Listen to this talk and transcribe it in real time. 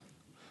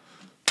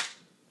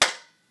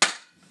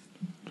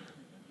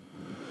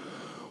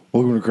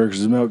Welcome to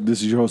Crackers and Milk.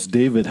 This is your host,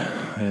 David.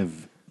 I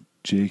have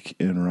Jake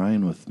and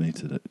Ryan with me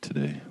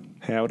today.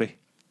 Howdy.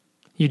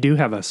 You do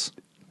have us.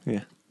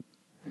 Yeah.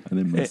 I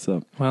didn't mess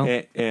up.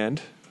 Well, And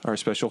our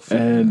special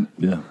And,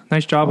 yeah.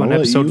 nice job I'll on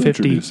let episode you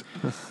 50. introduce.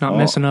 Not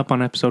messing up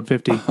on episode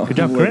 50. Good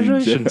job.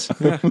 Congratulations.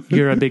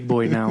 You're a big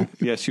boy now.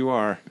 Yes, you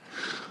are.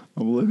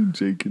 I'm letting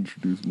Jake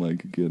introduce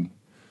Mike again.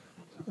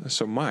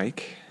 So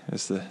Mike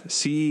is the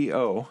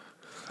CEO.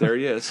 There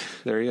he is.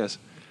 There he is.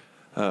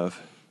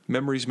 Of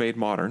Memories Made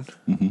Modern.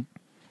 Mm-hmm.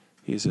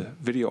 He's a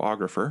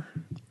videographer.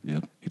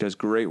 Yep. He does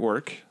great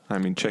work. I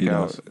mean, check He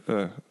out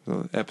the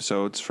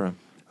episodes from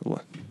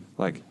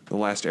like The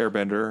Last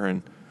Airbender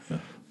and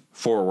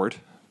forward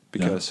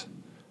because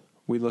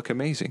we look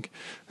amazing.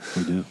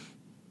 We do.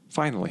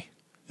 Finally.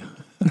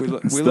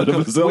 Instead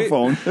of a cell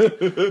phone.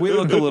 We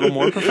look a little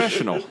more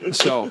professional.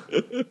 So,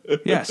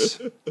 yes.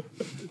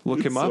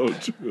 Look him up.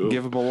 true.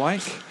 Give him a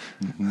like.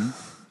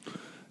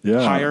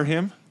 Yeah. Hire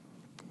him.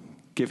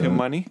 Give him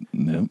money.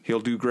 Yep. He'll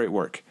do great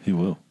work. He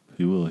will.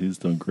 He will. He's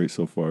done great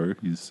so far.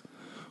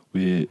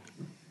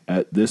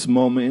 At this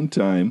moment in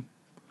time,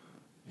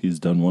 he's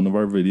done one of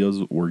our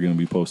videos. We're going to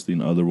be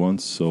posting other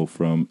ones. So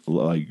from,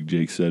 like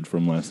Jake said,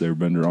 from Last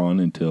Airbender on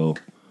until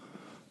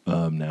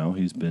now,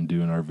 he's been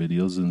doing our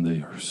videos, and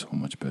they are so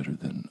much better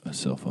than a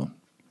cell phone.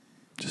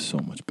 Just so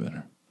much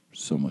better.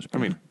 So much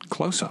better. I mean,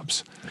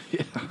 close-ups.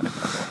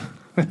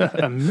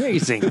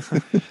 Amazing.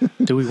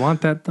 Do we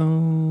want that,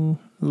 though?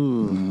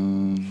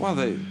 Ooh.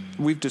 Well,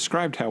 we've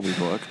described how we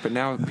look, but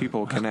now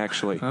people can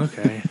actually...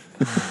 Okay.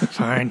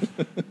 Fine.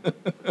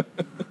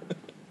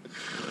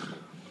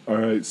 All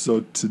right,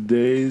 so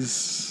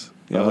today's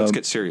let's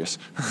get serious.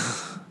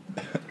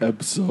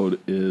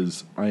 episode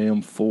is I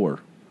Am 4.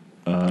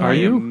 Are I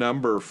you? am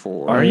number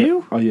 4. Are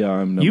you? Oh, yeah,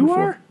 I'm number You 4.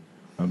 are?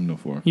 I'm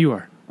number 4. You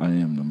are. I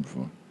am number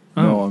 4.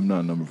 Oh. No, I'm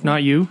not number 4.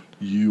 Not you?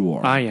 You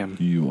are. I am.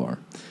 You are.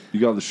 You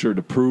got the shirt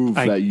to prove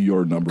I that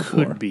you're number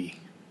 4. Could be.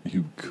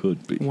 You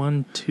could be.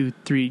 1, 2,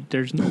 3.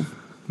 There's no...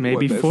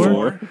 Maybe What,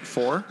 4?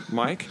 4?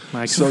 Mike?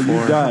 Mike's So 4.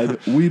 you died.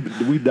 We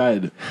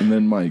died, and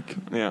then Mike.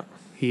 Yeah.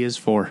 He is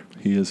 4.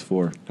 He is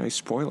 4. Nice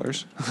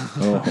spoilers.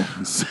 Oh,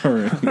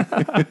 sorry.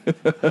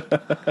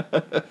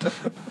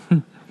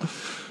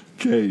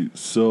 Okay,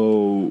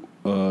 so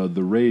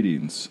the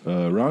ratings.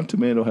 Rotten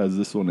Tomato has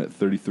this one at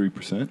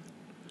 33%.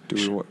 Do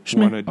we want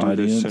Schmidt. to do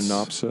Audience. the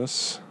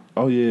synopsis?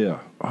 Oh yeah.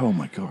 Oh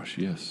my gosh,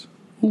 yes.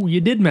 Ooh,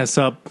 you did mess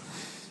up.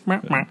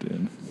 I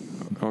did.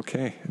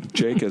 Okay.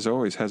 Jake, as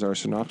always, has our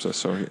synopsis,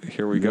 so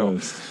here we go.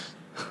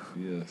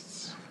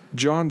 Yes.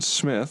 John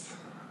Smith,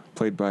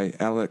 played by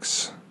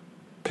Alex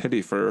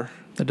Pettyfer.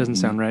 That doesn't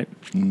sound right.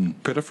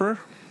 Pettyfer?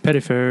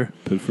 Pettifer.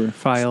 Pitfer.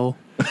 File.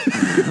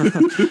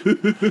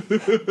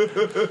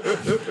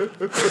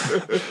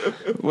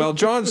 Well,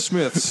 John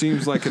Smith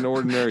seems like an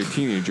ordinary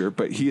teenager,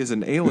 but he is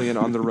an alien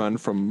on the run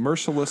from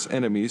merciless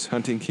enemies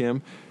hunting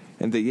him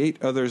and the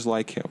 8 others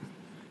like him.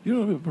 You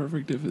know, it'd be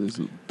perfect if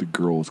the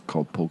girl was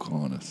called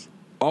Pocahontas. John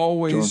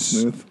Always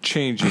Smith.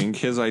 changing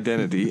his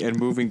identity and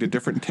moving to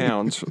different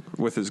towns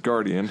with his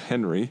guardian,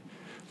 Henry,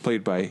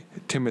 played by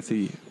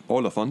Timothy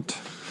Oliphant.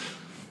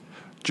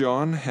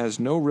 John has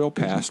no real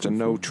past and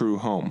no true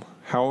home.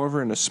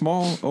 However, in a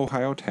small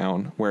Ohio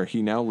town where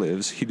he now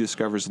lives, he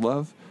discovers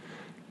love,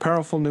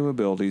 powerful new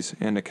abilities,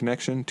 and a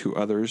connection to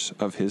others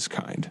of his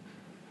kind.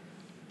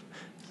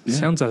 Yeah.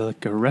 Sounds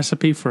like a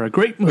recipe for a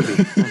great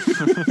movie.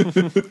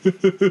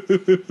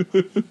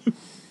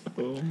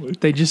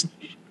 They just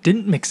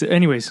didn't mix it.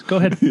 Anyways, go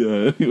ahead.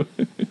 Yeah,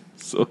 anyway.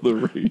 So the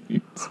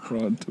ratings,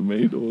 Rotten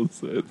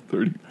Tomatoes at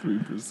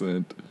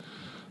 33%.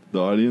 The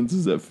audience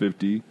is at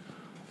 57%,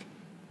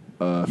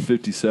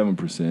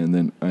 and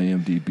then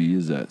IMDb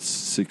is at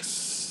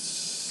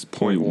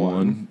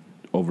 6.1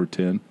 over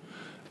 10.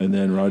 And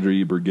then Roger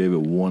Ebert gave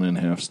it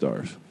 1.5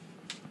 stars.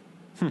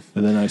 And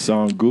then I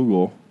saw on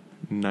Google,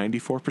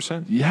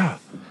 94%? yeah,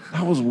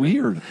 that was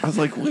weird. I was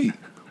like, wait,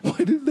 why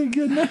did they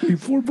get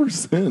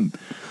 94%?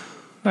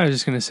 I was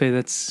just going to say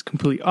that's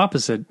completely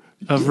opposite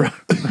of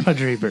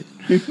Roger Ebert.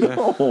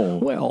 No.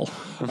 Well,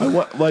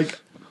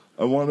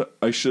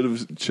 I should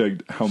have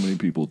checked how many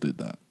people did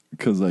that.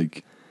 Because,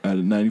 like, at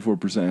a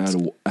 94% out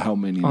of how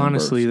many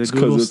honestly, numbers? the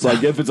Google Because it's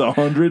like, if it's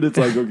 100, it's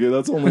like, okay,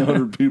 that's only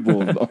 100 people.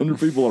 100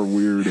 people are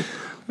weird.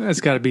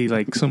 that's got to be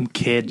like some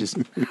kid just,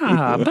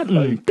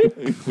 button. Beep.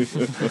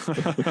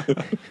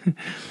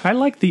 I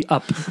like the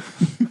up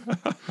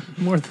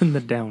more than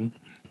the down.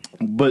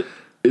 But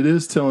it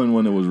is telling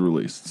when it was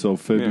released. So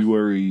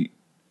February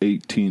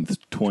 18th,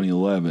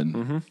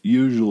 2011.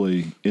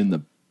 Usually in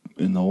the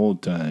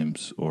old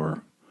times,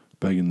 or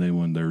back in the day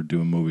when they were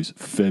doing movies,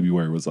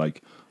 February was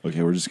like,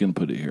 okay, we're just going to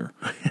put it here.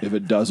 If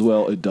it does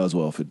well, it does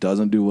well. If it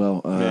doesn't do well,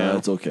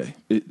 it's okay.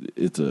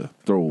 It's a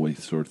throwaway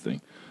sort of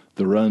thing.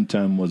 The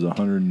runtime was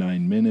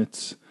 109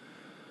 minutes.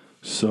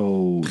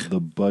 So the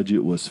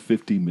budget was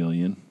 $50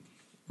 million.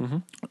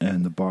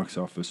 And the box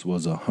office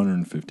was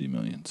 $150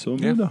 million. So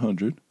it made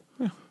 100.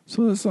 Yeah.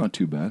 So that's not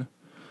too bad.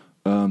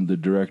 The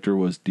director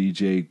was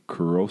DJ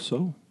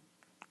Caruso.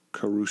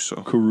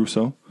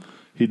 Caruso.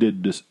 He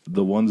did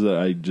the ones that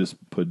I just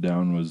put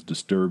down was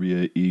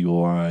Disturbia,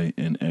 Eagle Eye,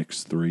 and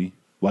X3.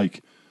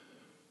 Like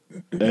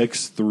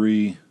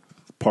X3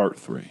 Part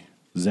 3.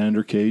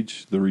 Xander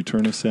Cage, The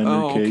Return of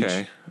Xander Cage.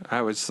 Okay.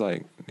 I was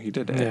like, he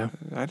did. Yeah.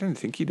 I didn't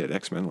think he did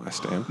X-Men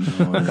Last Stand.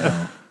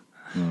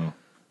 No.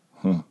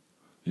 Huh.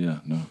 Yeah,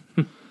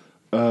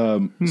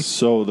 no.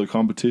 So the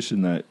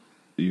competition that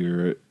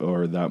year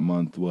or that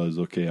month was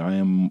I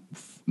am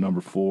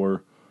number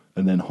 4,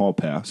 and then Hall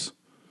Pass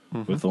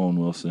with Owen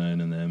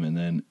Wilson and them, and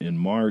then in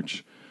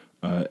March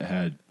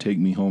had Take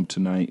Me Home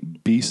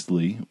Tonight,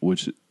 Beastly,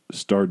 which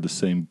starred the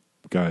same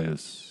guy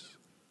as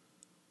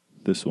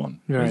this one.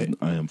 Right.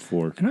 I am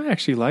 4. And I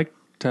actually liked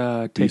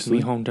Take Beastly?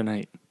 Me Home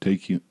Tonight.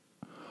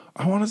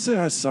 I want to say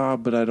I saw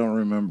it, but I don't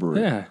remember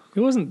it. Yeah, it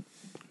wasn't.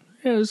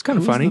 Yeah, it was kind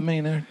of Who's funny. the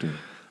main actor?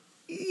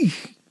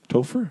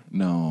 Topher?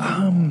 No.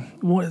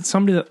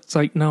 Somebody that's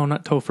like, no,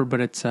 not Topher,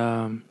 but it's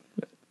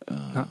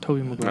not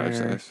Tobey I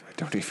Maguire.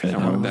 don't even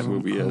know what that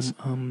movie is.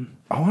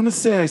 I want to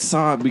say I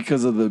saw it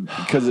because of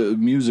the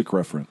music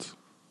reference.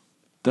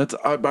 That's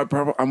I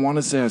want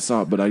to say I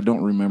saw it, but I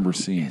don't remember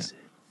seeing it.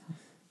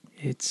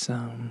 It's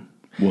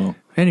Well,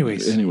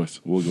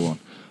 anyways, we'll go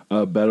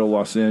on. Battle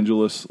Los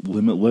Angeles,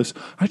 Limitless.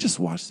 I just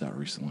watched that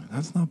recently.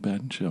 That's not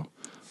bad and chill.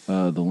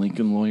 The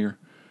Lincoln Lawyer,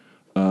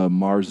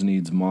 Mars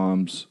Needs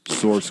Moms,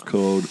 Source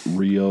Code,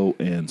 Rio,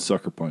 and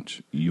Sucker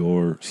Punch.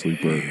 Your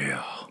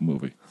sleeper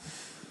movie.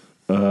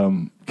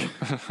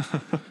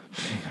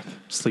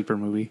 sleeper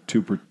movie.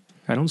 Super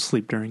I don't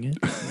sleep during it.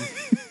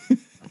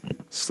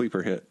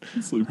 Sleeper hit.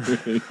 sleeper.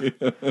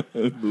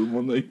 The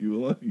one that you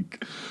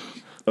like.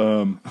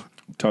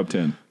 Top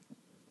 10.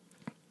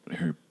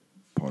 Harry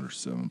Potter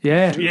 7.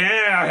 Yeah.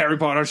 Yeah, Harry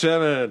Potter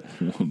 7.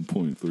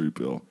 1.3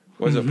 pill.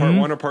 Was it part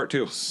 1 or part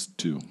 2? It's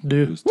 2.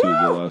 Dude. It was 2,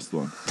 the last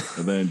one.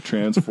 And then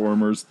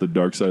Transformers, The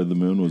Dark Side of the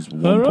Moon was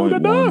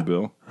 1.1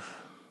 bill.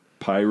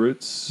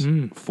 Pirates,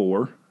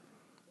 4.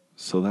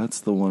 So that's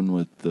the one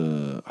with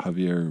the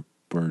Javier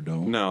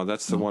Bardem. No,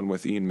 that's the one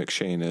with Ian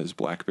McShane as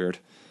Blackbeard,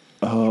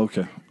 Oh,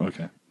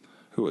 okay.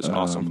 who was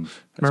awesome.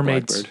 As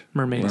Mermaids. Blackbeard.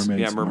 Mermaids.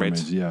 Yeah,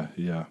 mermaids.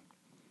 Yeah.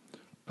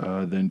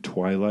 Then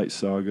Twilight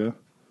Saga,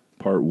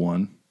 Part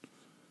 1.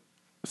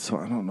 So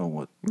I don't know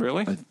what.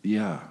 Really?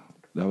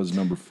 That was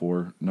number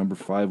 4. Number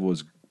 5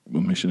 was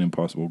Mission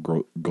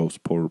Impossible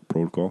Ghost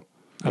Protocol.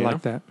 I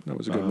like that. That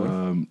was a good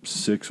one.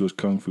 6 was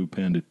Kung Fu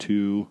Panda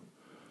 2.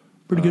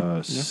 Pretty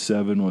good.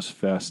 7 was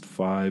Fast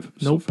 5.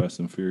 Nope. So Fast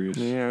and Furious.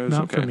 Yeah, it was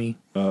Not okay. for me.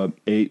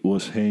 8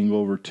 was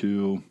Hangover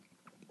 2.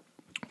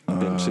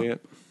 Didn't see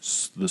it.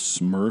 The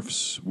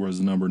Smurfs was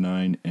number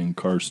 9, and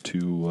Cars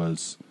 2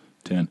 was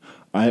 10.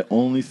 I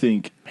only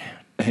think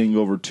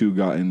Hangover 2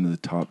 got into the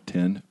top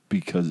 10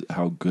 because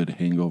how good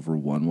Hangover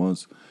 1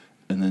 was.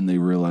 And then they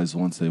realized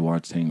once they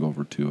watched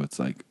Hangover 2, it's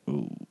like,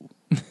 oh,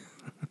 they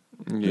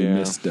Yeah.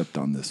 misstepped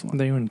on this one.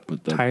 They were in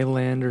But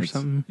Thailand or that's-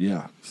 something.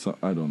 Yeah, so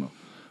I don't know.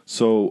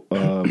 So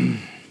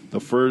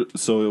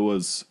so it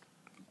was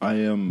I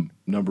Am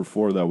number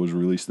 4 that was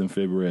released in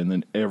February, and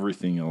then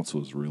everything else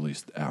was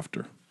released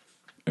after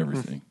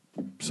everything.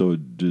 So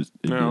it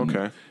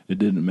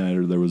didn't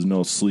matter. There was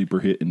no sleeper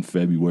hit in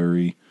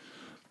February.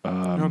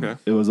 Okay.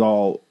 It was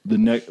all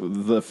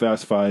the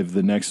Fast 5.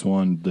 The next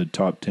one, the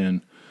top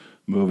 10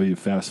 movie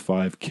Fast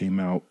 5 came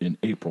out on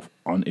April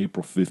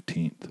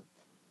 15th.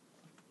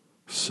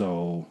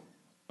 So,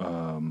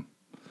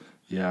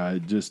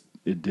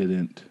 it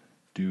didn't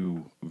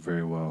do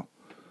very well.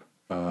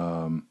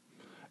 And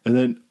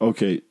then,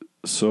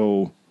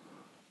 so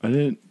I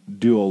didn't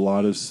do a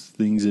lot of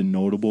things in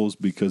notables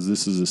because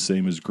this is the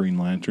same as Green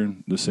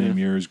Lantern, the same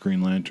year as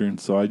Green Lantern.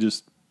 So I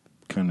just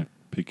kind of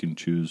pick and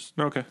choose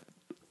Okay.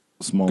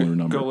 smaller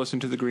number. Go listen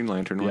to the Green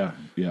Lantern one.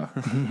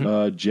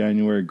 Yeah.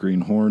 January,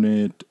 Green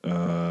Hornet,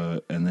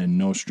 and then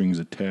No Strings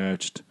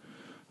Attached.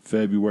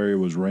 February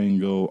was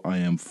Rango, I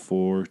Am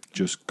 4,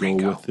 Just Go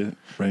Rango. With It.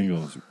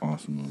 Rango is an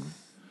awesome movie.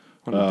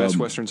 One of the best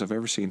westerns I've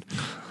ever seen.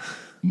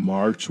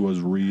 March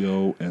was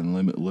Rio and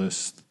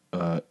Limitless.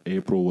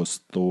 April was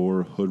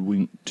Thor,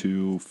 Hoodwink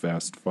 2,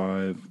 Fast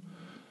 5.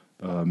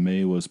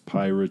 May was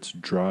Pirates,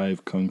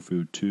 Drive, Kung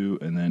Fu 2,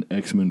 and then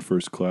X-Men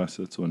First Class.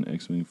 That's when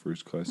X-Men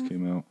First Class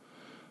came out.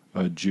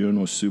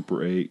 June was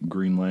Super 8,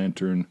 Green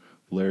Lantern,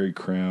 Larry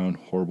Crown,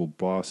 Horrible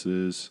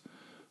Bosses.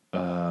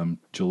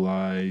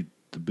 July,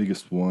 the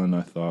biggest one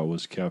I thought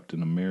was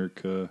Captain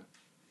America.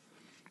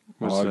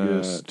 Was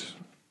August. that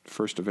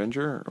First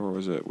Avenger or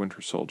was it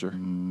Winter Soldier? I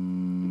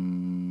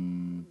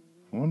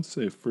want to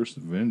say First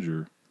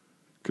Avenger.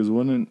 Because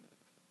wouldn't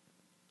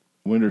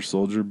Winter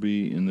Soldier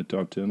be in the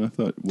top 10? I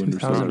thought Winter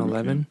Soldier.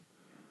 2011.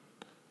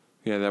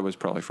 Yeah, that was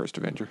probably First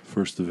Avenger.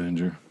 First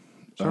Avenger.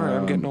 Sorry,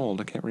 I'm getting old.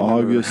 I can't remember.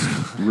 August,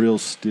 Real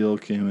Steel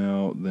came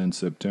out. Then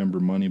September,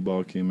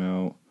 Moneyball came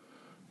out.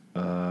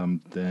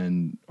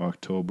 Then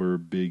October,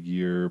 Big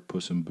Year,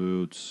 Puss in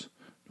Boots.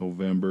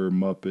 November,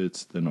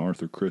 Muppets. Then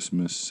Arthur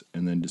Christmas.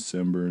 And then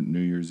December, New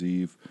Year's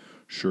Eve,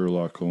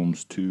 Sherlock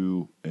Holmes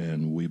 2,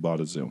 and We Bought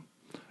a Zoo.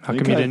 How come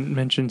you didn't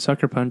mention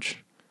Sucker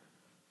Punch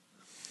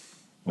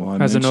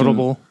Well, as a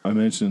notable? I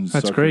mentioned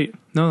That's Sucker- great.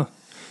 No,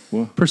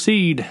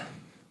 Proceed.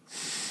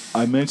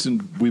 I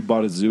mentioned we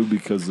bought a zoo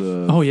because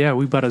Oh yeah,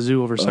 we bought a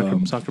zoo over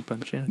Sucker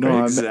Punch. Yeah.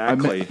 no,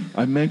 Exactly.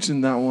 I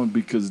mentioned that one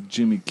because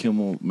Jimmy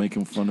Kimmel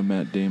making fun of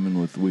Matt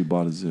Damon with "We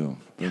Bought a Zoo."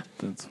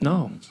 That's what I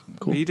No. mentioned.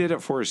 Cool. He did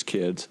it for his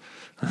kids.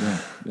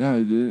 Yeah,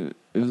 it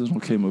was an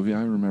okay movie.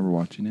 I remember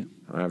watching it.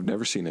 I've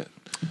never seen it.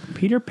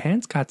 Peter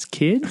Pan's got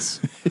kids.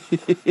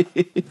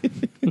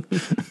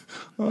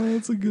 Oh,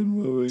 that's a good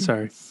movie.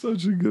 Sorry.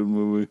 Such a good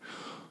movie.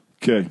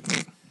 Okay,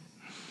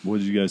 what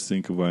did you guys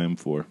think of I Am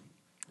 4?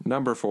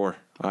 Number 4.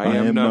 I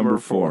am number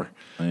 4.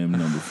 I am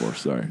number 4.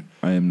 Sorry,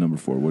 I am number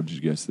 4. What did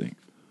you guys think?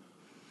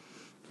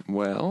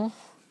 Well,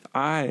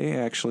 I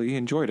actually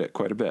enjoyed it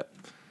quite a bit.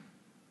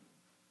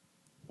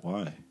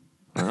 Why?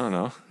 I don't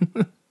know.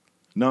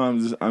 No,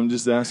 I'm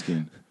just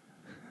asking.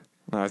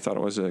 I thought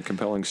it was a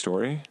compelling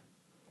story.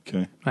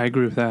 Okay. I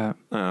agree with that.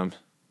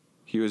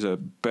 He was a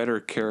better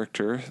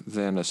character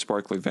than a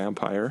sparkly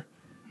vampire.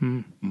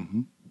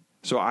 Mm-hmm.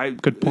 So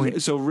Good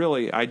point. So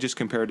really, I just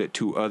compared it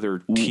to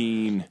other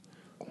teen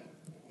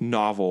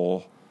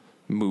novel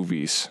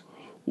movies.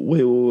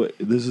 Wait.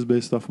 This is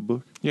based off a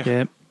book? Yeah.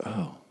 Yep.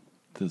 Oh,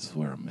 this is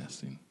where I'm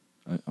missing.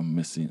 I'm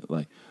missing,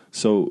 like,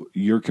 so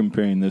you're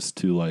comparing this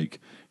to, like,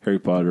 Harry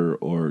Potter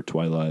or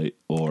Twilight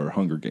or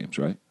Hunger Games,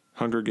 right?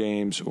 Hunger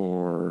Games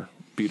or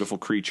Beautiful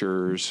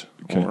Creatures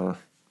Okay. or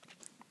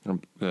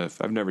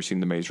I've never seen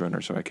The Maze Runner,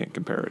 so I can't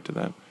compare it to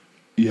that.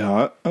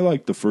 Yeah, I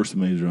like the first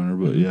Maze Runner,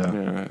 but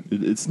Yeah.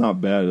 it's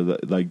not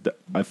bad. Like,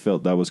 I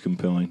felt that was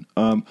compelling.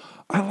 I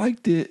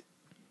liked it,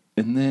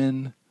 and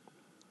then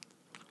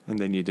And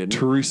then you didn't.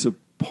 Teresa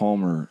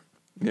Palmer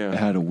Yeah.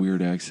 had a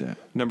weird accent.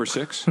 Number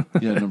 6?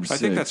 Yeah, number 6. I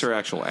think that's her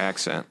actual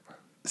accent.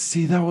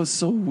 See, that was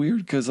so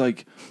weird because,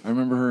 like, I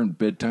remember her in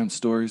bedtime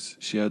stories.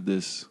 She had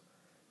this.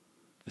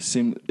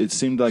 It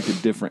seemed like a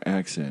different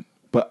accent,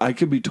 but I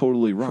could be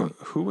totally wrong.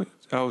 Who?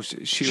 Oh,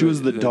 she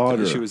was the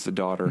daughter. She was the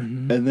daughter.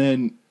 Mm-hmm. And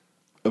then,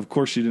 of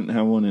course, she didn't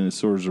have one in a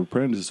Sorcerer's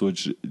Apprentice,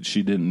 which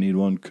she didn't need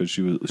one because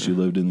she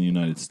lived in the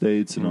United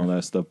States and all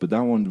that stuff. But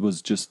that one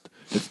was just,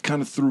 it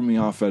kind of threw me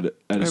off at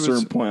a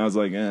certain point. I was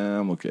like,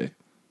 I'm okay.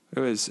 It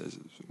was,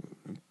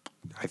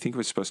 I think it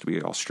was supposed to be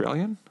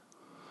Australian.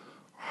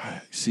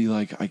 See,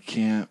 like, I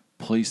can't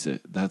place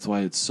it. That's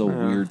why it's so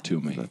weird to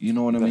me. You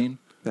know what I mean?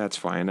 That's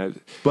fine.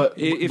 But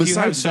if you have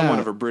besides somewhat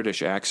that- of a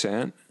British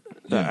accent,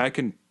 Yeah. I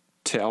can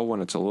tell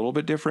when it's a little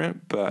bit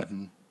different. But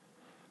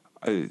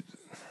I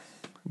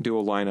do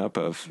a lineup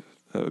of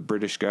a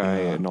British guy,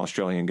 an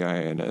Australian guy,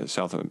 and a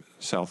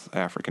South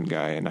African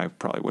guy, and I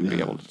probably wouldn't be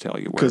able to tell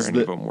you where 'Cause any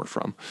of them were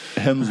from.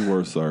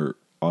 Hemsworths are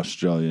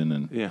Australian,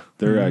 and Yeah.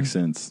 their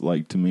accents,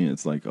 like, to me,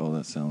 it's like, oh,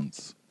 that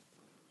sounds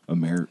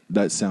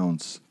that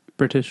sounds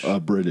British.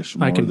 British. I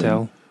More can than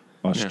tell.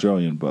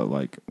 Australian, but,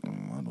 like, I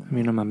don't know. I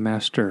mean, I'm a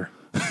master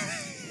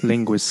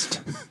linguist.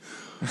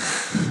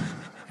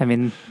 I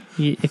mean,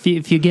 if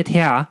you get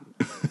here,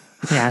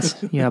 yes,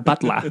 you're a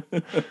butler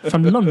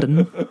from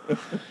London.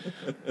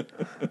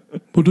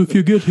 But if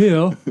you get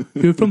here,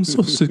 you're from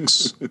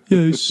Sussex.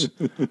 Yes.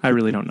 I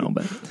really don't know,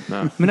 but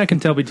No. I mean, I can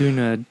tell between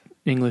a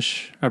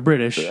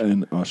British,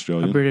 And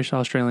Australian British,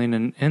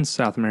 Australian, and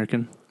South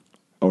American.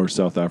 or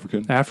South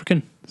African.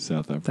 African.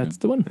 South African. That's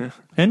the one.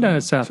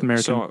 And South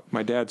American. So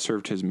my dad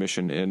served his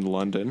mission in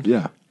London.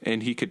 Yeah.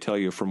 And he could tell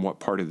you from what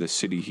part of the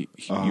city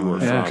you were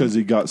Yeah. from. Because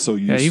he got so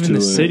used to it. even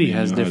the city you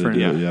has know how to different-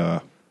 do it. Yeah.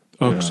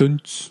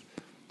 accents.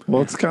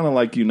 Well, it's kind of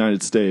like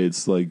United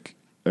States. Like,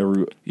 we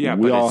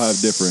but all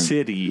it's have different.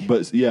 city.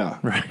 But, yeah.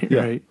 Right, Yeah.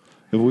 right.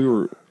 If we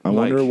were, I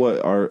Like-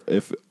 wonder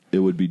if it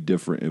would be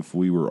different if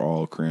we were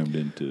all crammed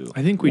into.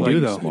 I think we do,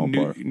 though. small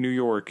part. New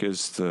York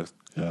is the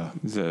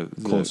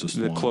Closest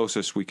the one.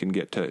 closest we can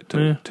get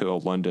to a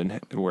London,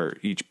 where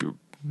each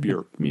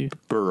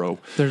borough.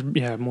 There's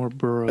more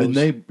boroughs. And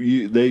I think,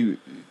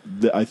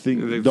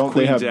 The don't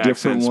they have Queen's different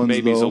accents ones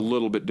maybe is a though?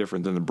 little bit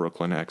different than the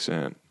Brooklyn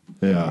accent.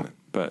 Yeah.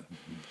 But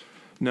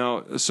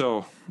no,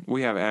 so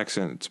we have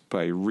accents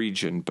by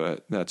region,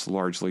 but that's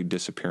largely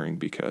disappearing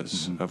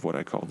because of what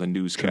I call the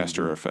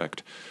newscaster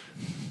effect.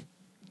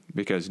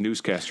 Because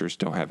newscasters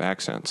don't have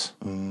accents.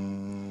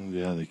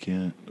 Yeah, they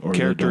can't. Or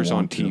Characters they don't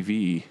on want to.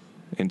 TV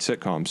in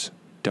sitcoms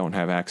don't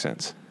have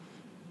accents.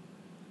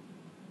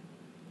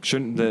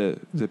 Shouldn't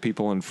the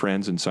people in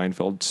Friends and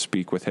Seinfeld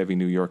speak with heavy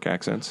New York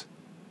accents?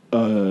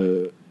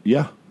 Yeah,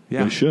 Yeah.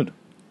 they should.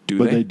 Do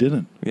But they? they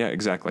didn't. Yeah,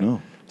 exactly.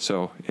 No.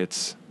 So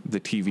it's the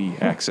TV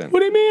accent. What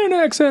do you mean an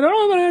accent? I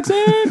don't have an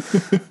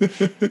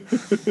accent.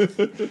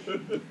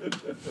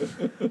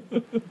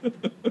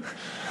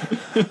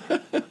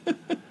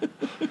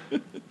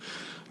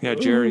 Yeah,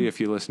 Jerry, if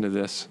you listen to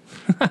this,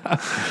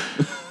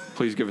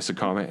 please give us a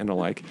comment and a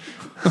like.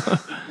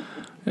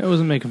 I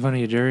wasn't making fun of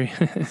you, Jerry.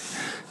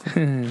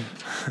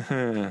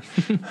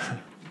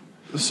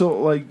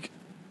 So, like,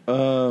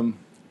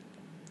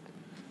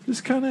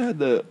 this kind of had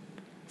the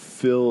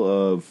feel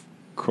of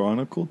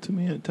Chronicle to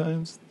me at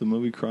times. The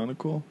movie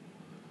Chronicle,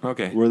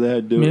 Okay. where they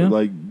had to do Yeah. it,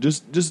 like,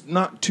 just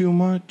not too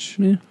much,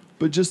 Yeah.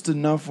 but just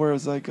enough where I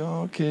was like,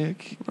 oh, okay,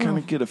 I kind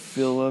of get a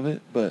feel of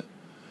it, but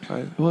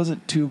it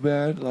wasn't too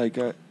bad. Like,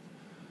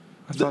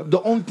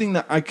 The only thing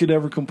that I could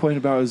ever complain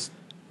about is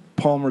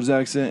Palmer's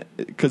accent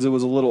because it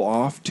was a little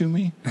off to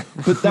me,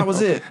 but that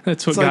was it.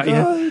 That's what It's got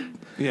you.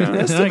 Yeah. The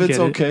rest I of it's get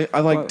it. okay. I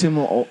like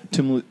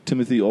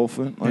Timothy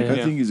Olyphant. Like I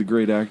Yeah. think he's a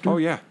great actor. Oh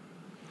yeah,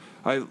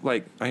 I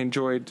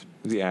enjoyed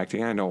the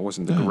acting. I know it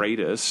wasn't the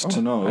greatest.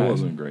 Oh no, it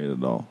wasn't great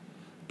at all.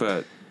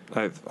 But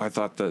I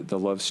thought the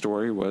love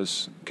story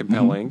was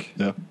compelling.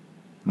 Yeah.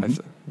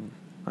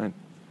 I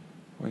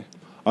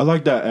I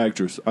like that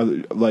actress.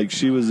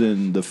 She was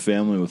in The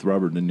Family with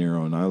Robert De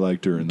Niro, and I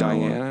liked her in that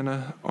one.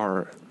 Diana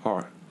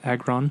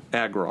Agron.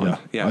 Agron. Yeah.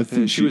 Yeah, I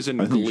think she was in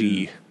I think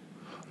Glee.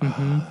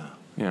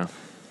 Yeah.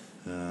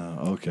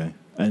 Okay,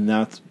 and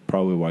that's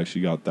probably why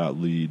she got that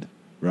lead,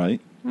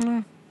 right?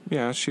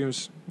 Yeah, she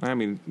was. I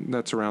mean,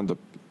 that's around the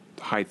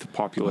height of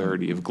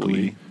popularity of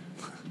Glee.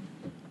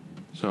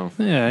 So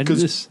Yeah,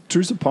 Because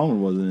Teresa Palmer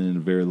wasn't in it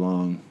very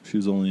long. She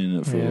was only in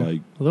it for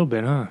like a little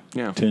bit, huh?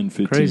 yeah. 10,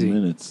 15 Crazy.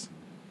 minutes.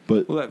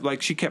 But Well,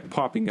 like she kept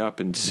popping up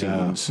in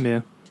scenes.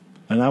 Yeah.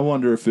 and I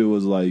wonder if it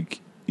was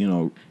like,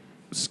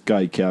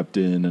 Sky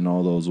Captain and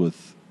all those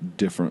with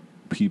different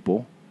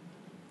people.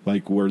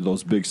 Like where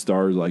those big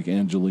stars like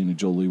Angelina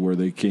Jolie, where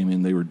they came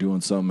in, they were doing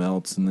something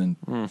else, and then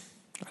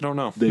I don't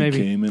know. they Maybe.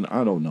 came in.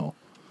 I don't know.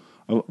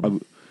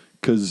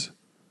 Because,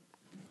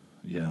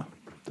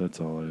 that's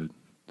all I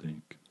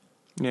think.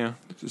 Yeah.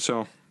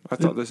 So I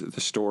thought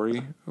the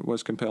story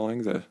was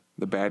compelling. The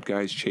bad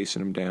guys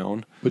chasing him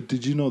down. But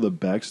did you know the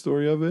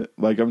backstory of it?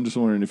 Like, I'm just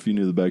wondering if you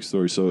knew the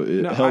backstory, so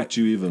it helped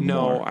you even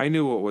more. No, I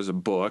knew it was a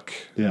book.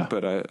 Yeah.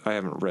 But I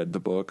haven't read the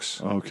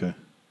books. Okay.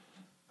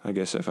 I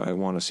guess if I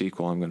want a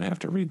sequel, I'm going to have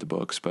to read the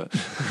books. But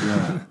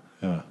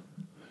Yeah.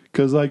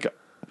 Because,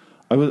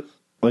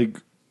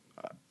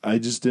 I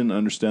just didn't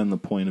understand the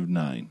point of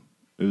 9.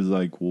 It was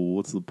like, well,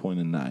 what's the point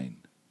of 9?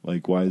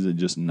 Like, why is it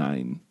just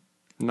 9?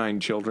 9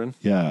 children.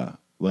 Yeah.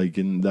 Like,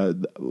 in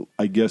that,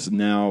 I guess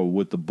now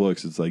with the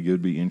books, it's like, it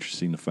would be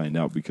interesting to find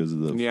out because of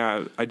the.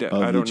 Yeah, I the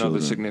don't know children.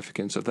 the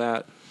significance of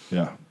that.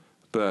 Yeah.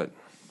 But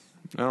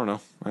I don't know.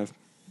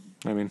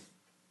 I mean,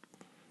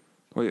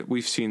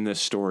 we've seen this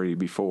story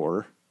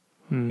before.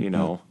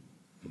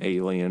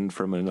 Alien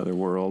from another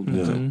world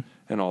and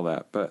all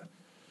that. But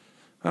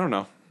I don't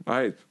know.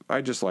 I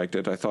just liked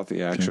it. I thought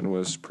the action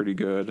was pretty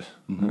good.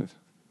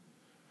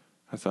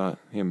 I thought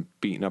him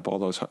beating up all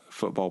those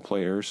football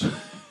players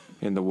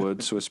in the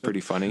woods was pretty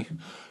funny.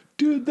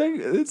 Dude,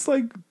 it's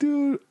like,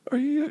 dude, do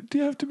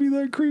you have to be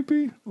that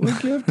creepy?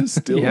 Like, you have to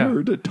steal Yeah.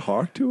 her to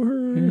talk to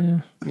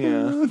her?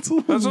 Yeah. That's a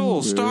That's a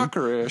little weird.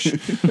 stalkerish.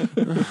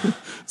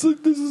 It's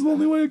like, this is the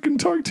only way I can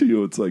talk to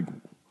you. It's like,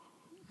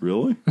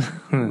 really?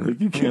 Like,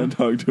 you can't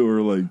talk to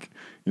her, like,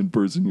 in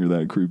person. You're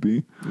that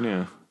creepy.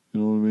 Yeah. You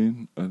know what I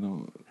mean? I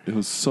don't. It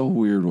was so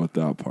weird with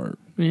that part.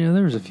 Yeah,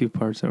 there was a few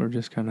parts that were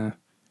just kind of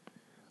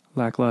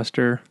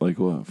lackluster. Like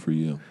what for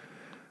you?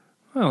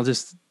 Well,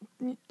 just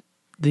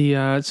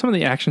the some of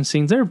the action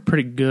scenes, they're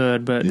pretty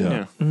good, but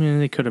Yeah. I mean,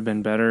 they could have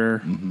been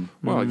better.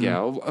 Well, yeah.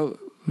 A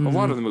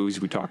lot of the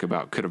movies we talk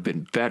about could have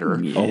been better. A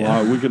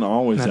lot. We can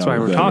always. That's have why it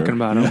we're better. talking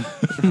about them.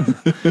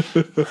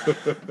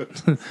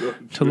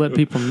 To let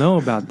people know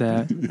about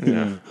that.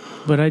 Yeah.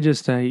 But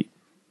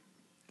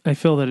I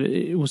feel that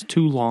it was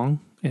too long,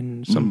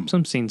 and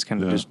some scenes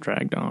kind of Yeah. just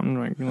dragged on.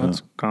 Like,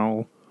 let's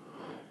go.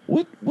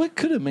 What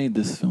could have made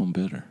this film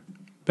better?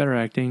 Better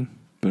acting.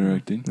 Better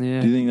acting.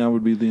 Yeah. Do you think that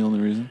would be the only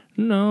reason?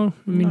 No,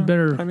 I mean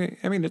better. I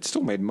mean, it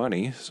still made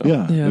money. So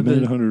Yeah. Yeah, it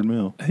made but- 100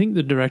 mil. I think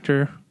the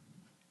director,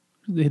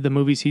 the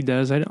movies he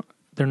does,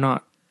 they're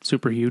not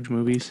super huge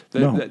movies.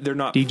 No. They're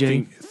not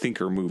DJ?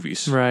 thinker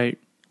movies. Right.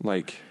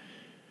 Like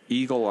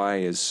Eagle Eye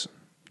is.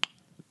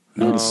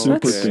 Not a super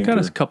That's thinker.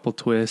 got a couple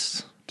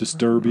twists.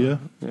 Disturbia.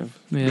 Yeah. Yeah.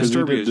 Because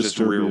we Disturbia did is just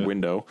Rear Disturbia.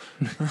 Window.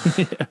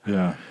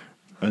 Yeah.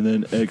 And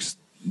then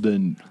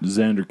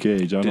Xander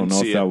Cage. I don't Didn't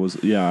know see if that it.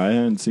 was. Yeah, I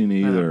hadn't seen it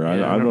either. Yeah,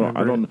 I I don't.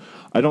 remember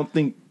I don't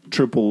think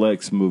Triple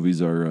X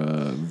movies are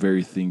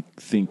very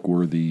think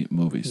worthy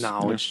movies.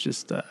 No, it's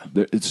just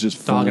It's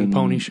just Dog and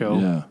fun. pony show.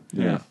 Yeah.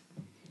 Yeah.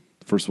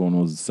 The first one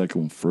was. The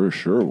second one for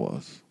sure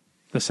was.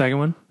 the second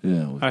one.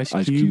 Yeah. With Ice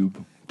Ice Cube.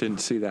 Cube.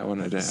 Didn't see that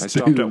one. I State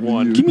stopped at of the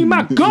one. Union. Give me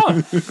my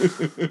gun.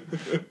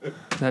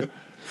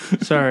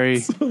 Sorry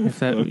if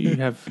that you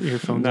have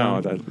earphones No,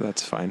 on,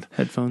 that's fine.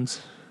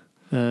 headphones.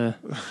 But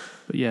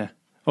yeah.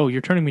 Oh,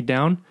 you're turning me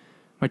down. Am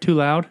I too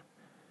loud?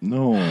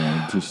 No,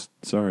 just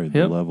sorry. The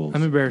Yep. levels.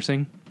 I'm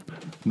embarrassing.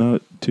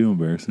 Not too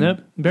embarrassing.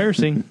 Yep,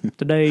 embarrassing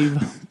to Dave.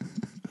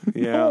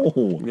 Yeah.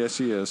 No. Yes,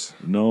 he is.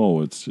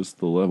 No, it's just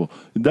the level.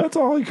 That's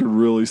all I could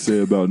really say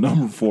about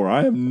number 4.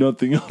 I have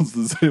nothing else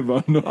to say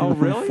about number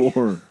really?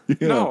 4. Yeah.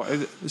 No,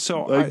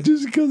 so Like,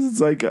 just because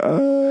it's like,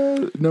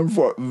 number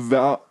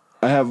 4,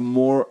 I have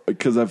more,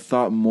 because I've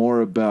thought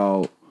more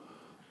about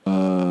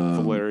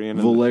Valerian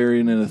and-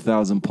 Valerian and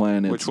 1,000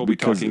 Planets. Which we'll be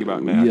because- talking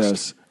about next.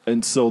 Yes.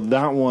 And so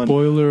that one,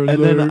 Spoiler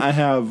and then alert. I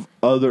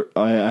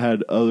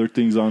had other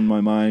things on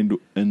my mind,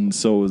 and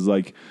so it was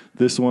like,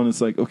 this one,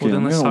 it's like, okay, Well, then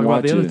I'm let's gonna talk watch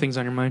about the other it. things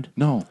on your mind.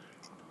 No.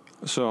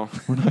 So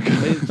We're not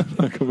gonna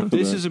talk about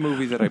this that. is a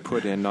movie that I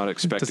put in not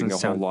expecting Doesn't a whole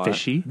sound lot.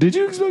 fishy. Did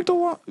you expect a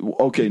lot?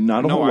 Okay,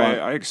 not a No, whole lot.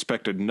 I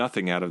expected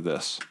nothing out of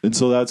this. And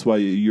so that's why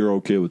you're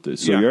okay with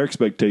this. So Yeah. your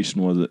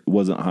expectation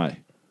wasn't high.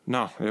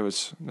 No, it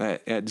was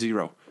at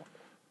 0.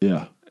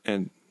 Yeah.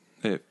 And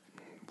it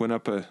went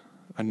up a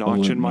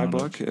notch in my no.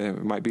 book.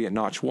 It might be at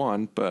notch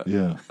 1, but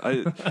Yeah.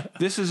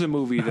 this is a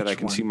movie that I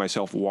can 1. see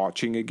myself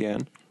watching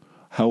again.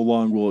 How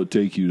long will it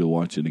take you to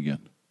watch it again?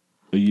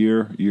 A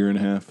year and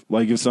a half?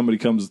 Like if somebody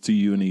comes to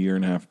you in a year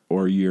and a half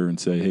or a year and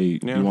say, hey,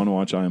 Yeah. you want to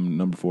watch I Am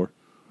Number 4?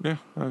 Yeah,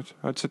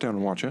 I'd sit down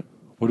and watch it.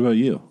 What about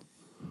you?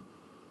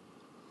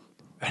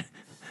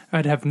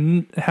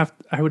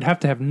 I would have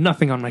to have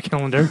nothing on my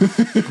calendar.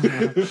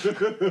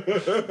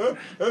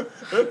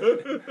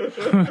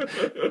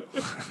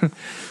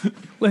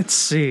 Let's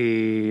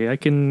see. I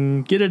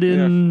can get it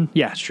in.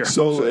 Yeah, sure.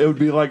 So it would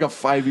be like a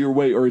 5-year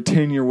wait or a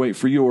 10-year wait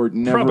for you or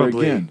never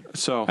Probably. again.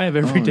 So I have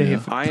every day. yeah.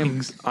 Of I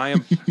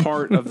am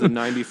part of the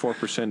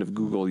 94% of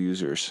Google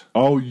users.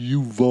 Oh,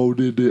 you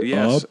voted it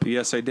Yes, up?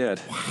 yes, I did.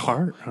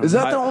 heart. Is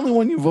that the only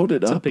one you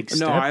voted It's a up? big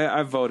step. No,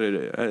 I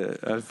voted.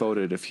 I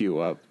voted a few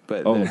up,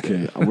 but Oh,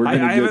 okay. We're I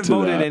going to get haven't to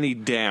voted that. any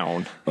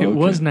down. It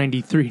was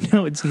 93.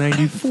 Now it's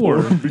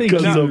 94. Thank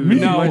Because you, of me.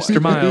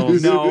 Mr.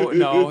 Miles.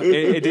 No,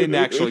 it didn't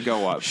actually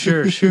go up.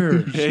 Sure.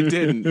 It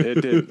didn't.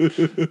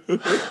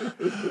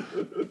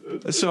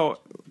 So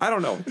I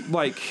don't know.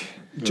 Like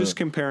just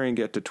comparing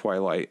it to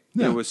Twilight,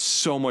 Yeah. it was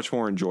so much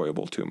more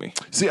enjoyable to me.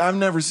 See, I've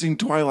never seen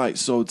Twilight,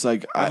 so it's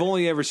like... I've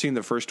only ever seen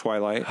the first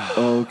Twilight.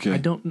 oh, okay. I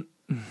don't.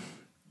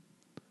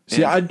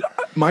 See,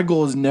 my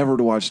goal is never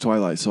to watch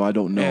Twilight, so I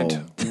don't know.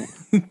 And-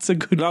 It's a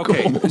good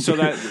Okay, goal. so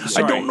that I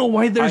sorry. don't know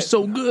why they're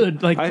so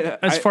good. Like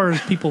as I- far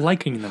as people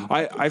liking them.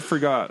 I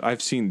forgot.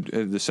 I've seen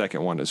the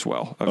second one as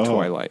well of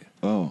Twilight.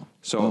 Oh.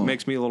 So it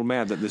makes me a little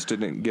mad that this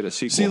didn't get a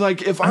sequel. See,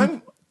 like, if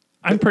I'm...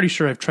 I'm pretty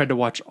sure I've tried to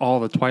watch all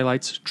the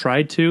Twilights.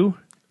 Tried to.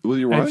 With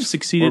your I've wife?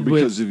 succeeded or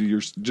because of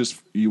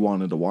you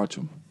wanted to watch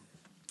them?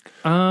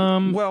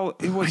 well,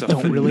 it was a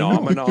don't really know.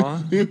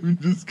 phenomenon. I'm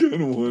just kind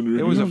of wondering.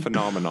 It was a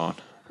phenomenon.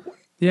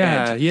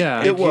 Yeah, And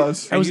yeah. It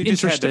was. I was you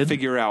just had to interested.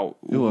 figure out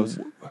It was.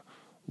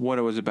 what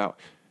it was about.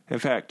 In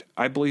fact,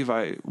 I believe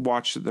I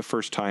watched it the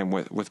first time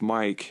with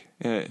Mike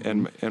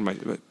and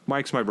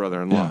Mike's my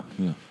brother-in-law.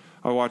 Yeah.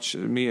 I watched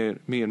me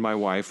and my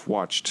wife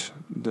watched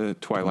the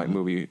Twilight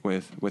movie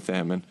with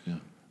them,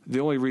 and the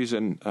only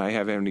reason I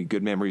have any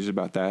good memories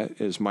about that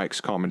is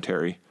Mike's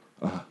commentary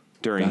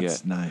during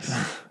That's it.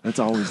 nice. That's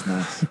always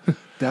nice.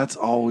 That's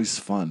always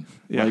fun.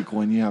 Yeah. Like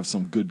when you have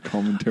some good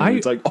commentary.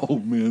 It's like, oh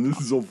man, this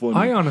is so funny.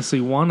 I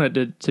honestly wanted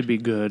it to be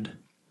good,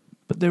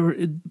 but there were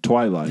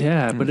Twilight.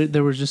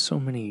 there was just so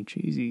many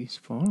cheesy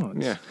spots.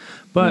 Yeah.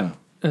 But Yeah.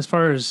 as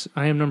far as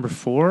I Am Number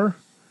 4,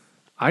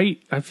 I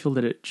feel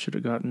that it should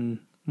have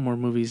gotten more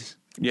movies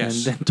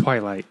Yes. than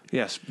Twilight.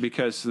 Yes,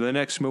 because the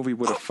next movie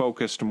would have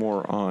focused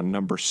more on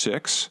number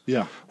 6.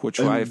 Yeah. Which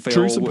And I feel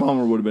Teresa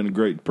Palmer would have been a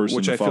great person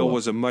which to I feel follow.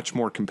 was a much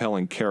more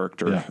compelling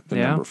character Yeah. than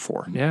number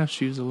 4. Yeah,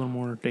 she was a little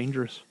more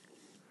dangerous.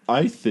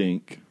 I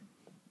think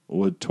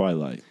with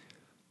Twilight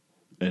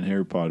and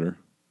Harry Potter,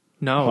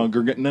 No.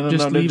 Hunger Games. No,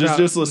 Just leave out-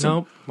 just listen.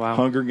 Nope. Wow.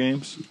 Hunger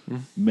Games,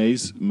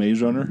 Maze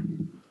Runner.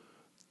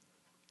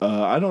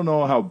 I don't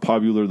know how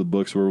popular the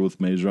books were with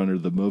Maze Runner.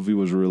 The movie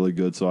was really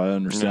good, so I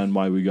understand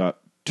why we got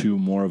 2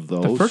 more of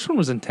those. The first one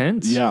was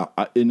intense. Yeah,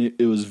 and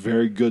it was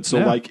very good. So,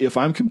 Yeah. like, if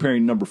I'm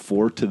comparing number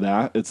 4 to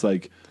that, it's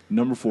like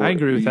number 4. I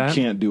agree with you that.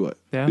 can't do it.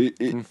 Yeah.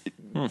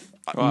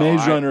 Well,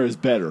 Maze Runner is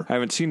better, I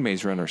haven't seen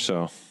Maze Runner,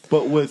 so.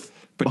 but with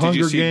But did Hunger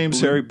you see Games,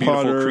 Harry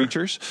Beautiful Potter,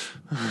 Creatures?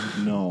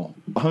 no,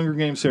 Hunger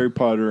Games, Harry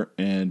Potter,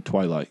 and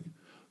Twilight.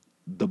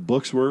 The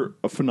books were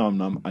a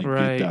phenomenon. I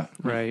Right. get that,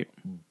 Right.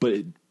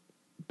 but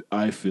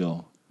I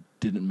feel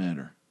didn't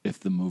matter if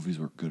the movies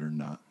were good or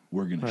not.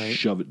 We're gonna Right.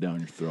 shove it down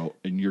your throat,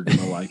 and you're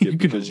gonna like it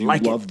because you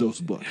like it. love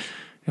those books.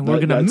 And we're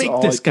gonna That's make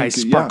all this I guy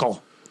think-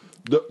 sparkle.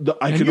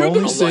 I And can you're only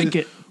gonna say like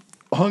it.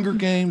 Hunger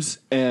Games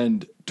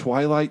and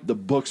Twilight. The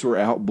books were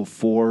out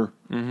before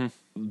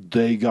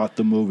they got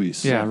the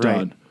movies Yeah, right.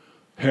 done.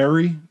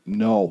 Harry,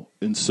 no,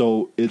 and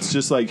so it's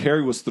just like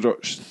Harry was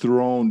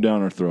thrown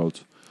down our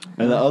throats,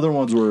 and the other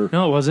ones were.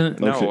 No, it wasn't.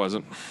 No, Okay. it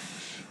wasn't.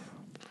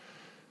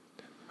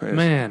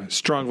 Man.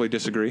 Strongly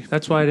disagree.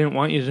 That's why I didn't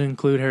want you to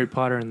include Harry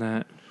Potter in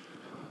that.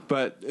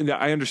 But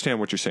I understand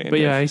what you're saying. But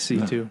yeah, Dave. I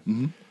see too.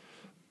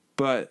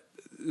 But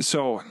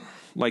so,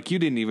 like, you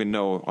didn't even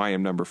know I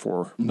Am Number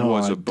 4 No,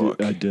 was I a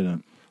book. I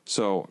didn't.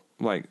 So,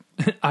 like,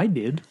 I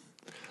did.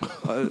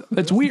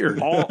 That's weird.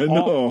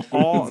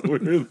 all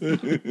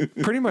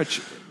pretty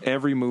much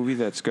every movie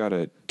that's got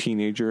a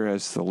teenager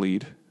as the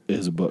lead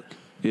Is a book.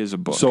 is a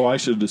book. So I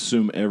should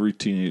assume every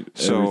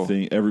So-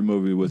 every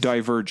movie with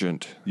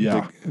Divergent.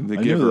 Yeah. The I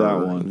knew Giver.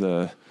 that one.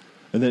 The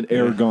and then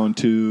Aragon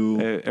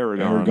too.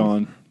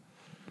 Aragon.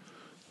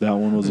 That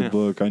one was a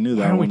book. I knew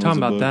that Why aren't one we talking was a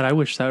about book. that? I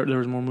wish that there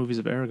was more movies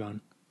of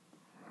Aragon.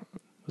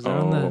 Was that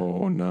on the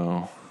Oh,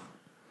 no.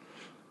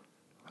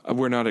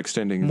 We're not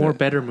extending more the-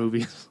 better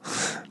movies?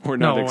 We're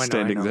not No, I know,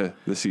 extending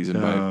the season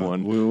by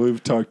one.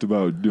 We've talked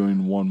about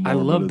doing one more. I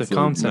love but the it's like,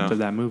 concept no. of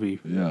that movie.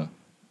 Yeah.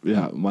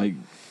 Yeah.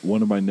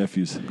 One of my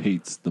nephews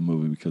hates the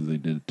movie because they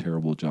did a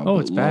terrible job. Oh,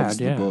 but it's loves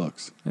bad, yeah. the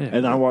books. Yeah.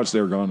 And I watched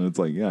They're Gone, and it's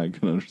like, yeah, I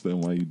can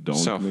understand why you don't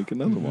So- make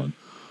another one.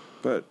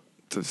 But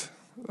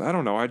I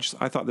don't know. I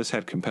thought this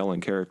had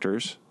compelling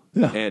characters.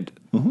 Yeah. And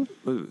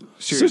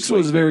seriously, 6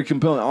 was very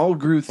compelling. I'll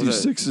agree with you. the-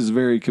 6 is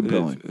very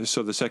compelling.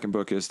 So the second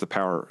book is the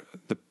power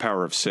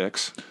of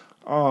 6.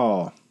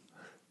 Oh.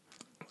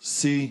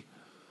 See,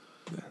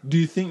 do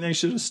you think they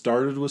should have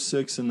started with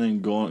 6 and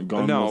then gone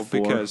No, with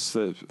 4? because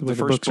the way the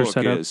first books are book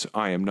set up. is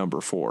I am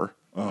number 4.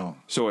 Oh.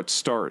 So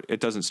it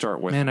doesn't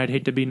start with Man, I'd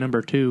hate to be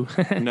number 2.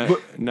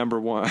 number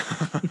 1.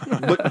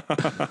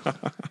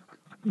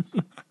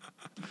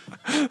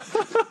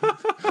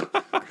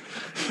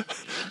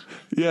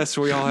 Yes,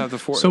 we all have the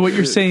 4. So what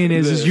you're saying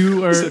is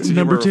you are sense of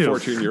number humor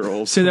of 2.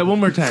 14-year-olds. Say that one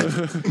more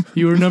time.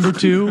 You were number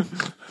 2.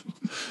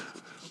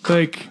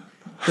 Like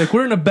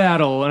we're in a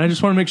battle, and I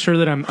just want to make sure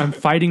that I'm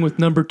fighting with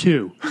number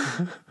 2.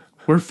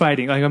 We're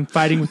fighting. Like I'm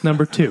fighting with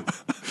number 2,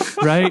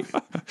 right?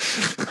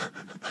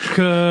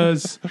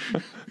 Because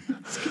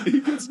He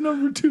gets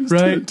number 2.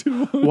 right.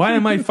 Why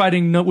am I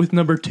fighting with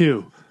number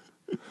 2?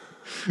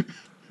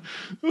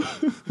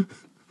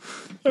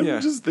 I'm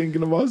Yeah. just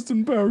thinking of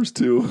Austin Powers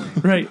too.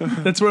 Right.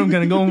 That's where I'm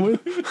gonna go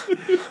with.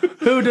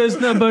 Who does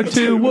number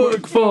 2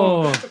 work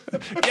for?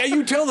 Yeah,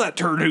 you tell that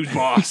turd who's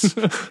boss.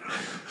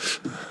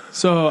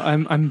 So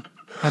I'm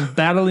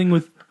battling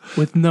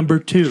with number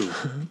 2.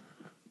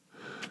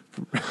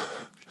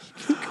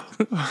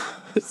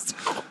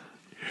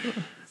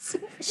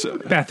 So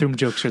Bathroom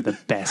jokes are the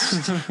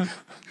best.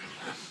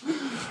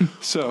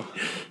 so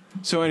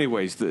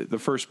anyways, the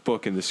first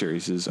book in the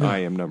series is I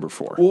am number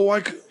 4.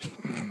 Well,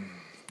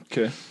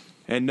 okay.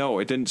 And no,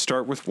 it didn't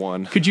start with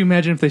 1. Could you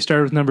imagine if they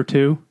started with number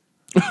 2?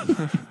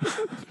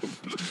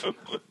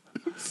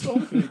 So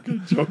many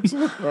good jokes on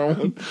that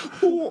one.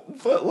 Well,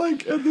 but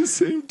like at the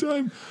same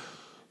time,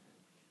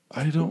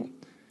 I don't.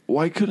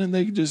 Why couldn't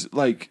they just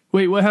like?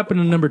 Wait, what happened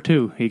to number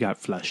 2? He got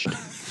flushed.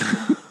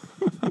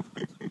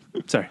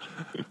 Sorry.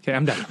 Okay,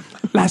 I'm done.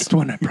 Last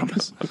one, I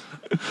promise.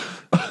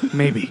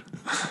 Maybe.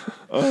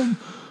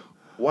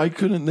 Why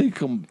couldn't they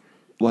come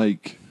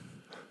like?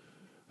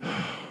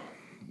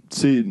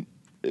 See,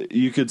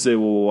 you could say,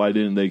 well, why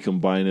didn't they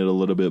combine it a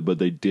little bit? But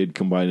they did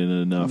combine it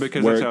enough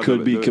Because where that's it how could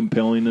the- be the-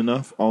 compelling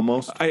enough,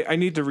 almost. I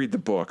need to read the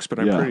books, but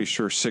I'm Yeah. pretty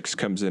sure 6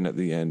 comes in at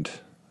the end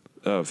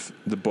of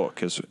the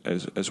book as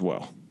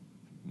well,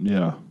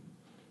 Yeah,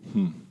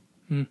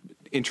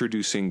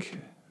 introducing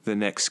the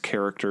next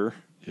character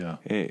yeah,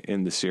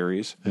 in the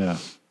series. yeah.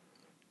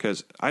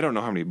 Because I don't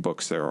know how many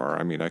books there are.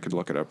 I mean, I could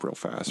look it up real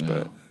fast,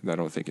 but I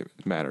don't think it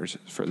matters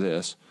for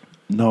this.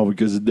 No,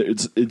 because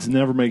it's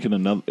never making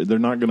another. They're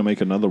not going to make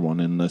another one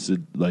unless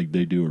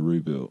they do a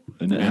reboot,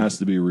 and it has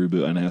to be a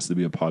reboot, and it has to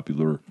be a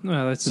popular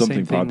Well, that's the something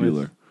same thing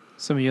popular. with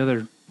some of the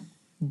other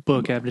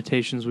book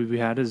adaptations we've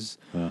had. Is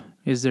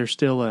there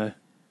still a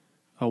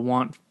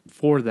want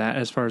for that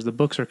as far as the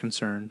books are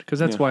concerned? Because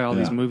that's why all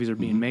these Yeah. movies are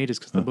being made, is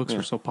because the books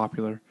are so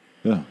popular.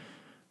 Yeah,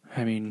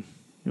 I mean,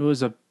 it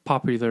was a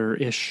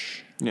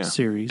popular-ish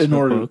series in of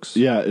order, books.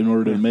 in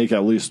order to make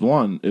at least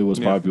one, it was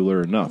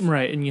popular enough.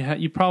 Right, and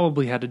you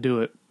probably had to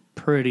do it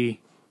pretty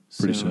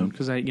soon.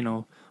 because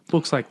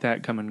books like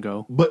that come and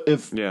go. But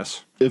if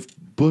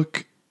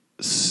book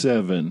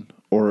 7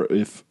 or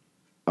if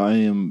I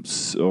am,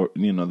 or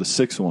the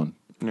 6th one,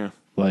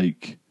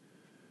 like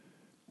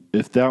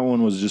if that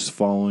one was just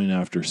following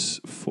after,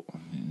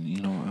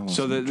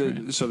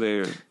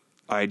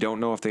 I don't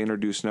know if they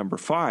introduced number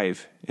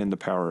 5 in the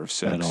Power of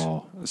 6 At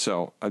all.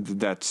 So I'm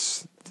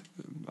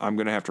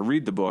going to have to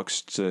read the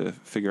books to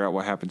figure out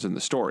what happens in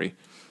the story.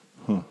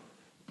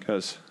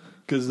 Because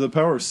the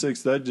Power of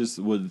 6, that just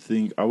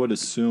I would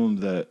assume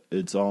that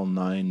it's all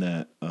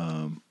 9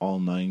 all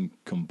 9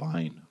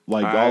 combine,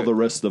 like all the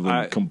rest of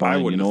them combine. I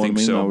wouldn't you know think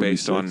what I mean? so, That would be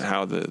based on 6.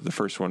 how the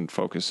first one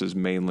focuses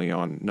mainly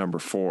on number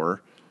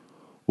 4.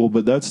 Well,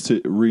 but that's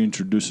to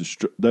introduce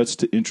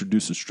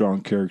a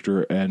strong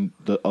character, and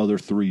the other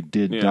 3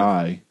 did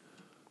die.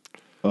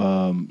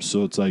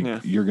 So it's like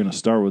you're going to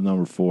start with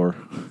number 4.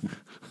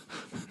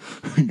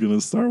 You're going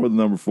to start with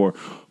number 4,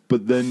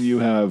 but then you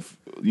have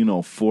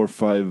 4,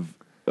 5,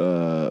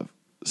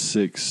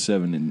 6,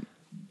 7, and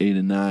 8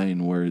 and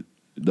 9, where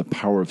the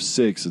Power of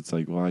 6. It's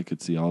like, well, I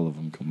could see all of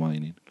them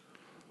combining.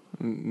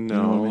 No, You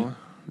know what I mean?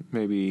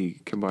 maybe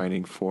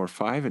combining 4,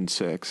 5, and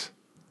 6.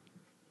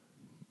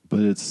 But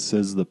it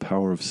says the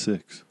Power of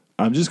 6.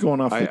 I'm just going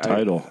off the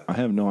title. I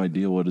have no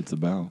idea what it's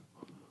about.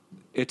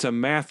 It's a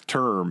math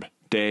term,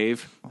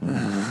 Dave.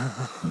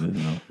 I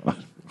didn't know.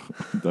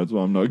 That's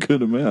why I'm not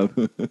good at math.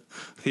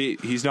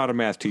 He's not a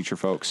math teacher,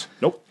 folks.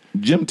 Nope.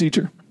 Gym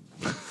teacher.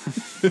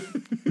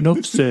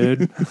 Enough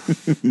said.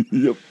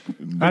 Yep.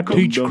 I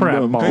teach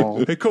crap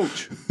ball. Hey,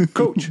 coach.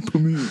 Coach.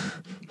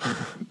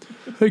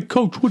 Hey,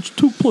 coach, what's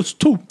 2 plus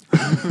 2?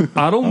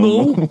 I don't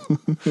know.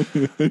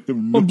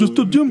 I'm just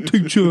a gym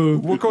teacher.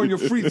 Work on your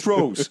free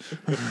throws.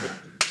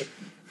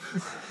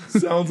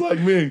 Sounds like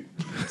me.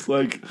 It's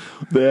like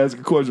they ask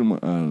a question. I'm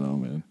like, I don't know,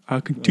 man. I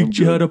can teach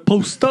you how to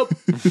post up.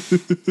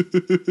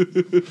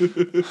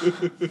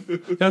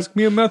 Ask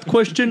me a math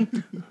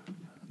question.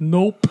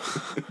 Nope.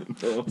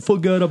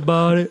 Forget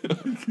about it.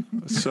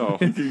 So,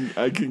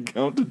 I can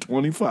count to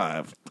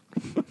 25.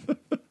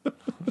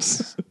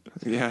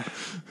 yeah.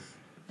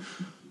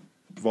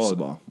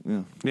 Volleyball.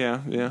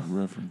 Yeah. Yeah.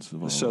 Reference to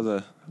volleyball.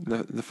 So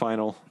the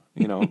final,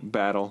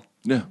 battle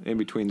Yeah. in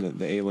between the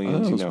Oh,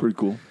 aliens, that was pretty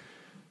cool.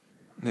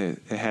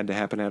 it had to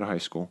happen at a high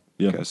school.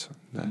 Yeah. Because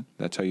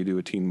that's how you do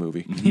a teen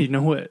movie. You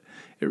know what?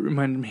 It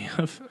reminded me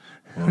of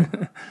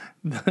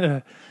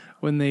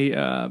when they.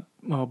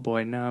 Oh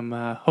boy! Now I'm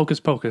Hocus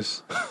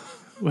Pocus.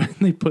 When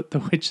they put the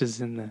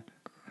witches in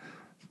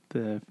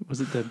the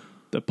was it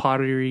the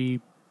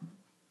pottery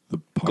The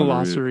pottery.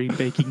 glossary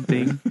baking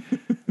thing?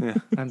 Yeah.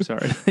 I'm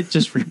sorry. It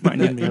just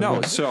reminded me of No,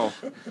 it. so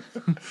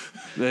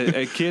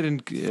a kid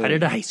in I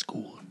did a high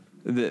school.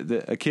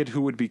 a kid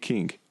who would be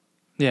king.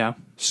 Yeah.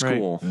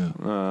 School.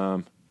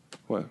 Yeah.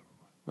 What?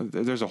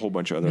 There's a whole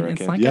bunch of other. I It's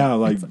can't. like Yeah,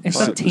 like it's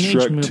a teenage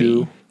Shrek movie.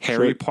 2.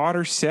 Harry Shrek-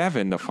 Potter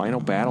 7. The final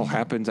battle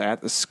happens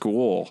at the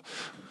school,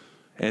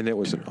 and it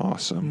was an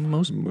awesome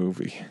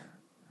movie.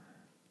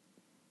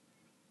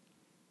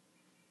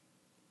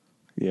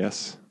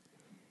 Yes.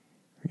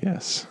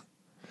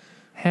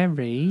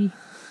 Harry.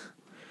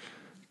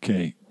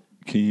 Okay,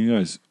 can you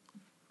guys?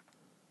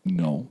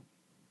 No,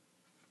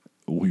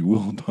 we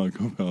will talk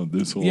about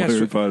this whole Yes,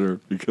 Harry sir.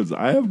 Potter because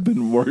I have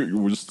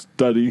been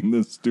studying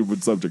this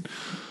stupid subject.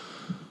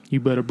 You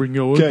better bring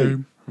your Okay,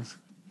 game.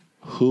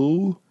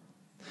 who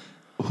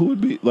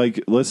would be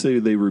like? Let's say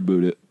they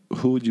reboot it.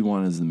 Who would you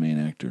want as the main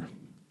actor?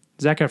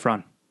 Zac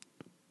Efron.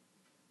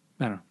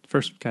 I don't know.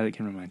 First guy that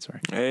came to mind.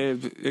 Sorry.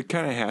 It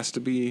kind of has to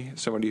be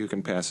somebody who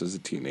can pass as a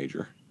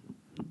teenager.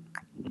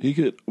 He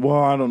could. Well,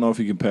 I don't know if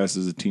he can pass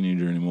as a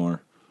teenager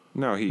anymore.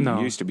 No, he No,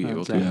 used to be not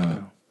able Zac, to. Yeah.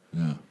 no.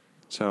 Yeah.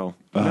 So,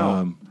 no,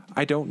 Um,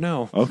 I don't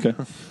know. Okay.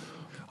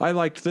 I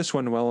liked this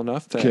one well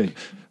enough to Okay.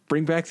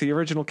 bring back the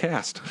original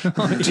cast.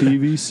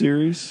 TV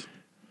series?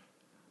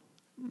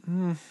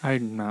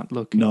 I'm not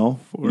looking. No,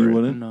 for you it.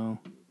 wouldn't? No.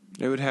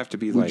 It would have to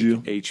be Would like you?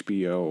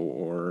 HBO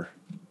or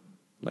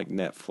like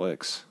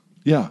Netflix.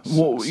 Yeah.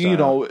 Well, you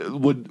style. know,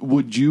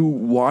 would you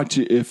watch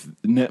it if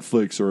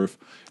Netflix or if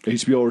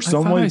HBO or I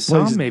some thought I place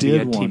saw maybe a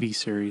did one? TV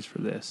series for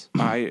this.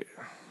 I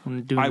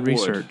I'm doing I would.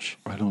 research.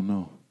 I don't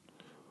know.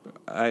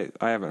 I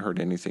haven't heard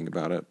anything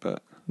about it,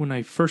 but When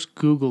I first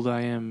Googled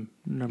I am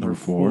number Number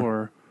four?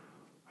 4,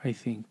 I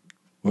think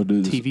What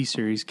is TV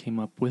series came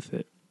up with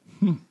it.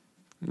 yeah.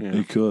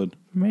 It could.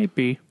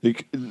 Maybe.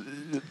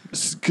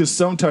 Because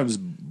sometimes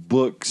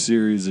book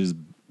series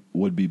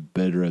would be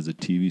better as a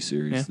TV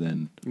series Yeah.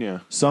 than Yeah.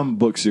 some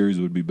book series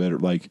would be better.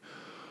 Like,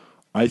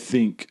 I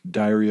think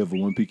Diary of a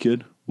Wimpy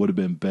Kid would have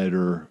been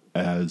better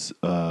as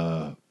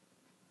a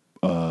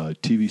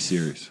TV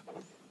series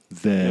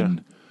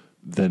than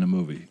a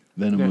movie,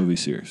 than a Yeah. movie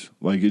series.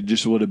 Like, it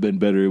just would have been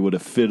better. It would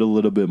have fit a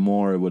little bit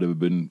more. It would have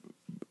been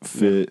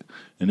fit,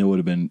 and it would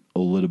have been a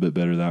little bit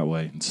better that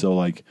way. And so,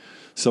 like,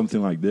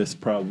 something like this,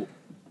 probably,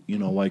 you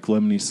know, like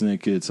Lemony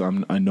Snicket's.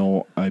 I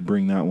know I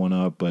bring that one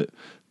up, but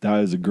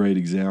that is a great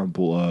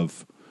example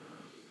of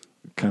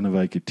kind of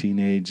like a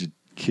teenage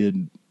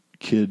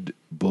kid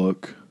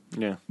book,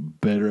 Yeah.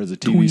 better as a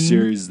TV Tween.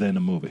 series than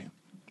a movie.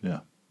 Yeah,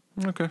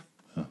 Okay.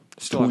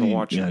 Still Tween, haven't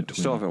watched yeah, it.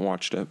 Still Tween. haven't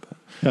watched it. But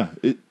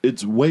yeah.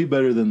 It's way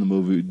better than the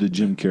movie, the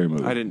Jim Carrey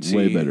movie. I didn't see.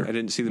 way better. I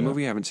didn't see the Yeah.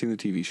 movie. I haven't seen the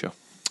TV show.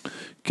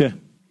 Okay.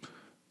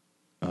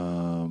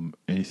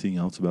 Anything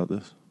else about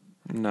this?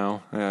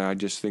 No, I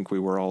just think we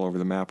were all over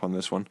the map on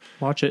this one.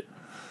 Watch it.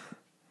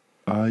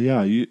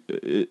 Yeah.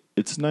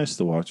 It's nice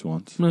to watch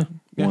once. Meh.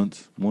 Yeah.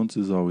 Once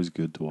is always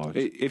good to watch.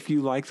 If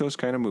you like those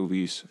kind of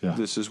movies, Yeah.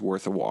 this is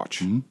worth a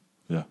watch. Mhm.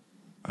 Yeah,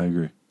 I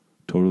agree.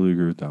 Totally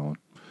agree with that one.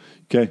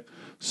 Okay,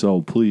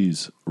 so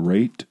please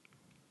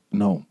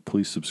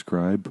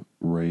subscribe,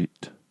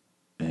 rate,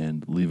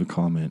 and leave a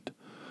comment.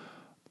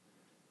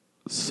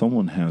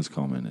 Someone has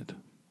commented.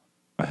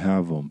 I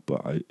have them,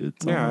 but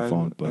it's on my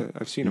phone. But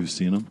I've seen you've them.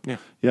 seen them. Yeah.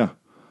 Yeah.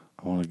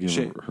 I want to give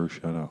Shit. her a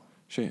shout out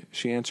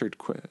She answered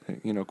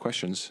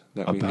questions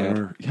that we about had.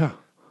 her. Yeah.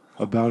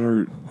 About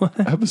our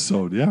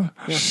episode, yeah.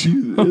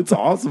 It's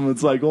awesome.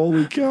 It's like,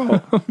 holy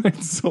cow.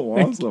 It's so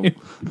awesome.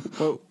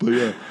 Well, But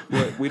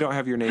yeah. we don't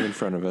have your name in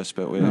front of us,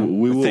 but we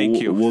will,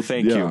 thank you. we'll-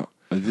 Thank yeah, you.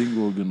 I think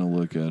we're gonna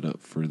look at it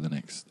for the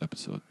next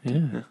episode.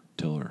 Yeah.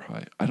 Tell her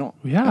hi. I don't.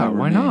 Yeah, have her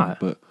why name, not?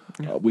 But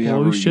we Well, have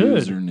we her should.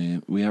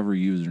 username. We have her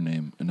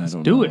username, and I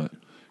don't do know it. it.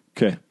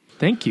 Okay,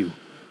 Thank you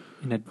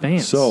in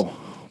advance. so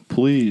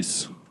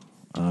please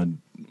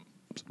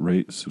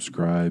rate,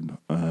 subscribe,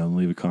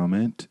 leave a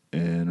comment,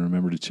 and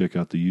remember to check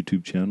out the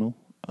YouTube channel.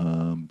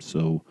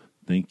 So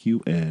thank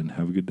you, and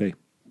have a good day.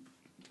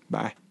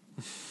 Bye.